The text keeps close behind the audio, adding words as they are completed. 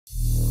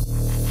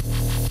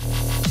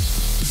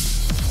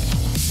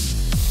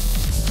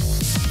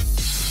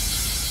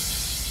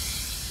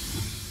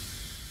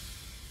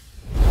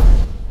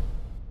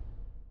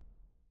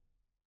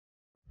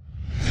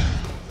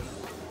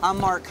I'm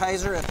Mark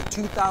Kayser at the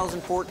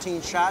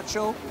 2014 SHOT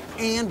Show,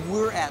 and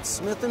we're at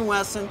Smith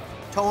Wesson.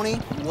 Tony,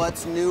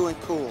 what's new and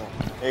cool?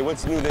 Hey,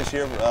 what's new this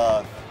year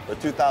for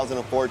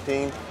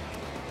 2014?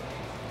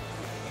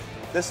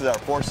 This is our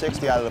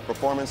 460 out of the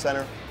Performance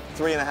Center,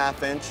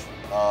 3.5-inch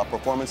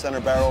Performance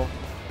Center barrel,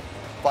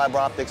 fiber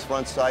optics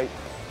front sight,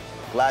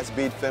 glass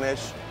bead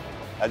finish.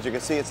 As you can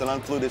see, it's an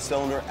unfluted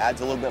cylinder,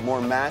 adds a little bit more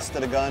mass to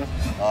the gun,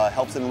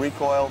 helps in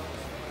recoil.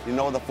 You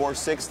know the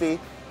 460,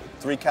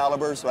 3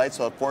 calibers, right?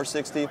 So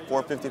 460,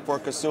 454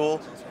 Casull,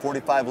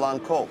 45 long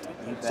Colt.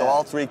 So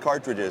all 3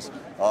 cartridges.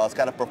 It's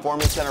got a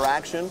Performance Center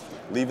action,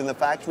 leaving the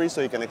factory,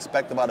 so you can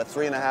expect about a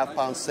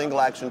 3.5-pound single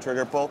action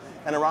trigger pull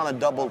and around a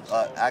double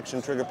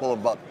action trigger pull of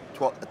about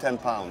 10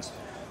 pounds.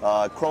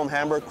 Chrome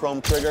hammer,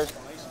 chrome trigger,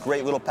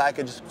 great little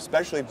package,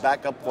 especially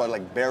backup for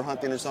like bear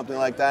hunting or something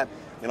like that.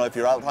 You know, if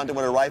you're out hunting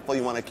with a rifle,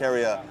 you want to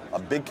carry a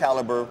big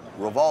caliber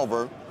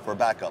revolver for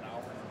backup.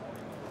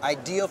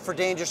 Ideal for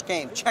dangerous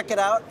game. Check it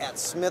out at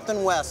Smith &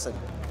 Wesson.